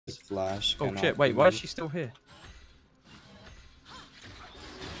Flash. Oh cannot shit, wait, why is do- she still here?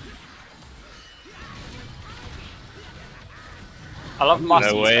 I love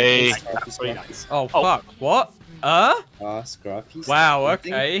Marcy's No way. face. That's pretty nice. Oh fuck, what? Scruffy. Wow,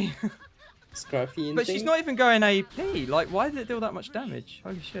 hinting. okay. Scruffy. But she's hinting. not even going AP. Like, why did it deal that much damage?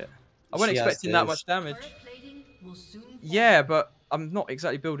 Holy shit. I wasn't She has expecting that this. much damage. Yeah, but I'm not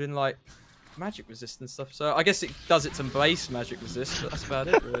exactly building, like, magic resist and stuff. So I guess it does its base magic resist, but that's about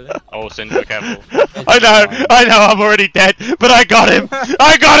it, really. Oh, Cinder, careful. I know, I'm already dead, but I got him!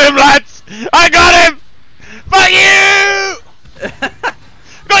 I got him, lads! I got him! Fuck you!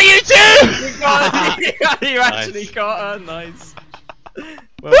 Got you too! You actually got her. Nice.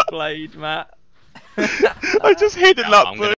 Well played, Matt. I just hit it up,